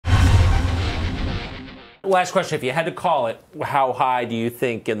Last question. If you had to call it, how high do you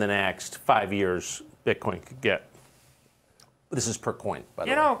think in the next 5 years Bitcoin could get? This is per coin, by the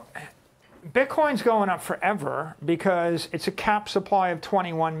way. You know, Bitcoin's going up forever because it's a cap supply of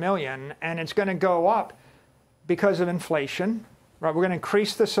 21 million, and it's going to go up because of inflation. Right, we're going to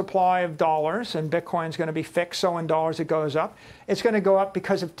increase the supply of dollars, and Bitcoin's going to be fixed, so in dollars it goes up. It's going to go up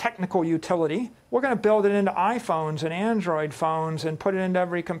because of technical utility. We're going to build it into iPhones and Android phones and put it into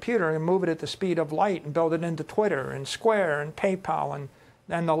every computer and move it at the speed of light and build it into Twitter and Square and PayPal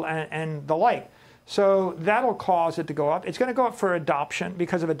and the like. So that'll cause it to go up. It's going to go up for adoption,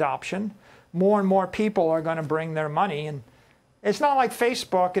 because of adoption. More and more people are going to bring their money. And it's not like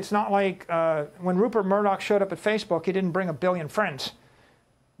Facebook. It's not like when Rupert Murdoch showed up at Facebook, he didn't bring 1 billion friends.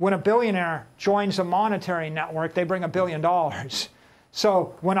 When a billionaire joins a monetary network, they bring $1 billion.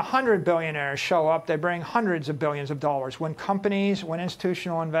 So when 100 billionaires show up, they bring hundreds of billions of dollars. When companies, when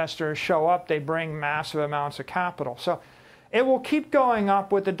institutional investors show up, they bring massive amounts of capital. So it will keep going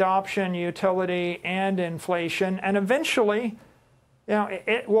up with adoption, utility, and inflation. And eventually, you know,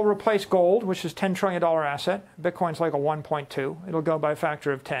 it will replace gold, which is a $10 trillion asset. Bitcoin's like a 1.2. It'll go by a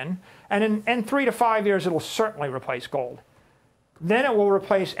factor of 10. And in 3 to 5 years, it'll certainly replace gold. Then it will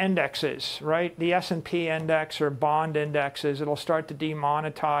replace indexes, right? The S&P index or bond indexes. It'll start to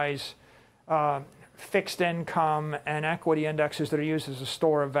demonetize fixed income and equity indexes that are used as a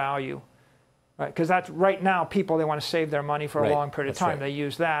store of value. Because that's right now, people, they want to save their money for a long period of time. They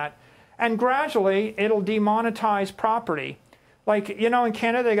use that. And gradually, it'll demonetize property. Like, you know, in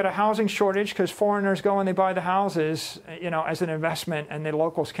Canada, they got a housing shortage because foreigners go and they buy the houses, you know, as an investment, and the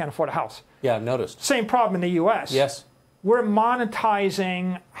locals can't afford a house. Yeah, I've noticed. Same problem in the U.S. Yes. We're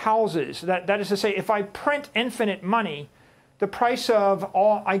monetizing houses. That is to say, if I print infinite money, the price of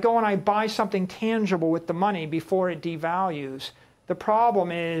all, I go and I buy something tangible with the money before it devalues. The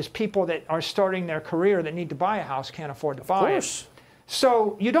problem is people that are starting their career that need to buy a house can't afford to buy it.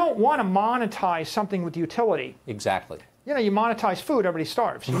 So you don't want to monetize something with utility. Exactly. You know, you monetize food, everybody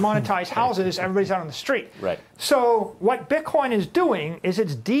starves. You monetize houses, everybody's out on the street. Right. So what Bitcoin is doing is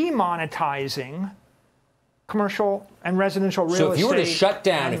it's demonetizing commercial and residential real estate. So if you were to shut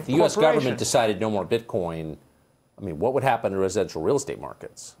down, if the U.S. government decided no more Bitcoin, I mean, what would happen to residential real estate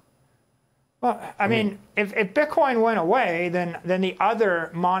markets? Well, I mean, if Bitcoin went away, then the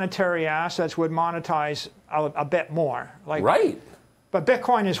other monetary assets would monetize a bit more. Like, right. But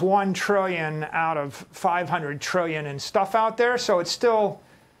Bitcoin is 1 trillion out of 500 trillion and stuff out there, so it's still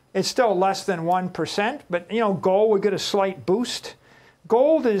less than 1%. But you know, gold would get a slight boost.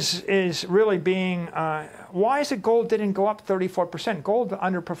 Gold is really being. Why is it gold didn't go up 34%? Gold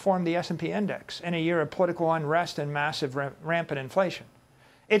underperformed the S&P index in a year of political unrest and massive rampant inflation.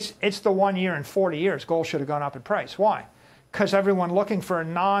 It's the 1 year in 40 years gold should have gone up in price. Why? Because everyone looking for a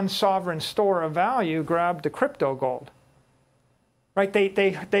non-sovereign store of value grabbed the crypto gold. Right?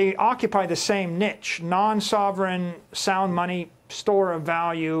 They occupy the same niche, non-sovereign, sound money, store of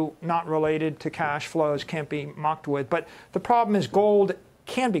value, not related to cash flows, can't be mucked with. But the problem is gold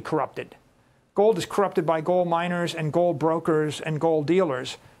can be corrupted. Gold is corrupted by gold miners and gold brokers and gold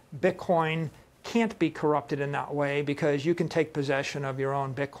dealers. Bitcoin can't be corrupted in that way because you can take possession of your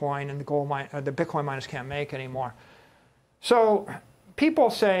own Bitcoin, and the Bitcoin miners can't make anymore. So people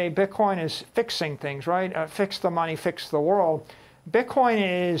say Bitcoin is fixing things, right? Fix the money, fix the world. Bitcoin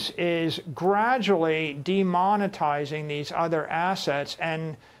is gradually demonetizing these other assets,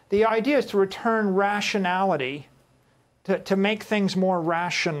 and the idea is to return rationality, to make things more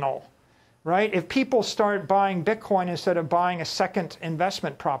rational, right? If people start buying Bitcoin instead of buying a second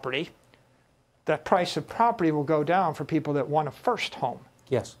investment property, the price of property will go down for people that want a first home.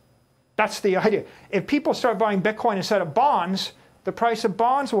 Yes. That's the idea. If people start buying Bitcoin instead of bonds, the price of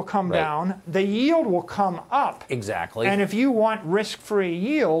bonds will come down, the yield will come up. Exactly. And if you want risk-free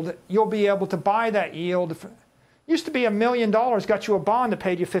yield, you'll be able to buy that yield. Used to be $1 million got you a bond that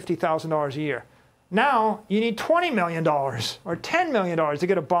paid you $50,000 a year. Now you need $20 million or $10 million to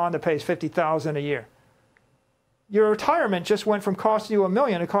get a bond that pays $50,000 a year. Your retirement just went from costing you $1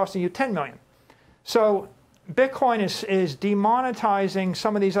 million to costing you $10 million. So Bitcoin is demonetizing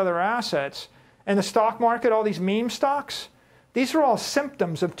some of these other assets. And the stock market, all these meme stocks, these are all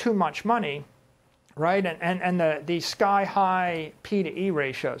symptoms of too much money, right? And the sky-high P to E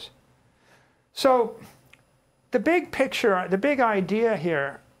ratios. So the big picture, the big idea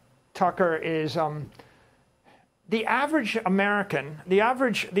here, Tucker, is the average American, the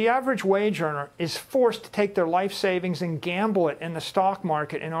average wage earner is forced to take their life savings and gamble it in the stock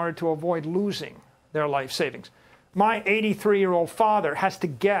market in order to avoid losing their life savings. My 83-year-old father has to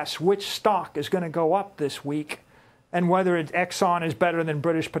guess which stock is going to go up this week and whether Exxon is better than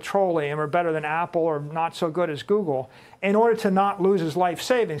British Petroleum or better than Apple or not so good as Google, in order to not lose his life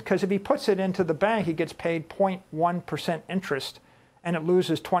savings. Because if he puts it into the bank, he gets paid 0.1% interest, and it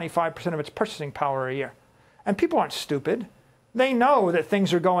loses 25% of its purchasing power a year. And people aren't stupid. They know that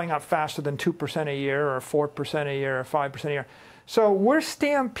things are going up faster than 2% a year or 4% a year or 5% a year. So we're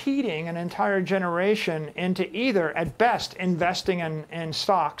stampeding an entire generation into either, at best, investing in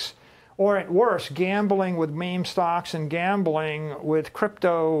stocks, or at worst, gambling with meme stocks and gambling with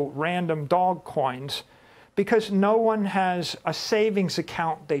crypto random dog coins, because no one has a savings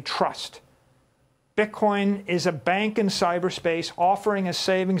account they trust. Bitcoin is a bank in cyberspace offering a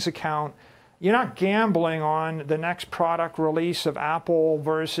savings account. You're not gambling on the next product release of Apple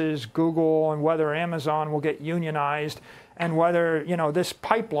versus Google and whether Amazon will get unionized and whether, you know, this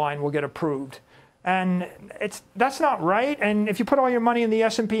pipeline will get approved. And that's not right. And if you put all your money in the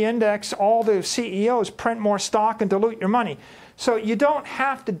S&P index, all the CEOs print more stock and dilute your money. So you don't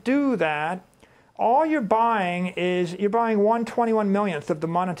have to do that. All you're buying is you're buying 1/21 millionth of the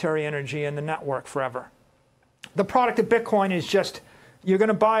monetary energy in the network forever. The product of Bitcoin is just, you're going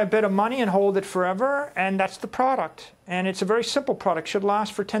to buy a bit of money and hold it forever, and that's the product. And it's a very simple product, should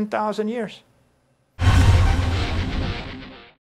last for 10,000 years.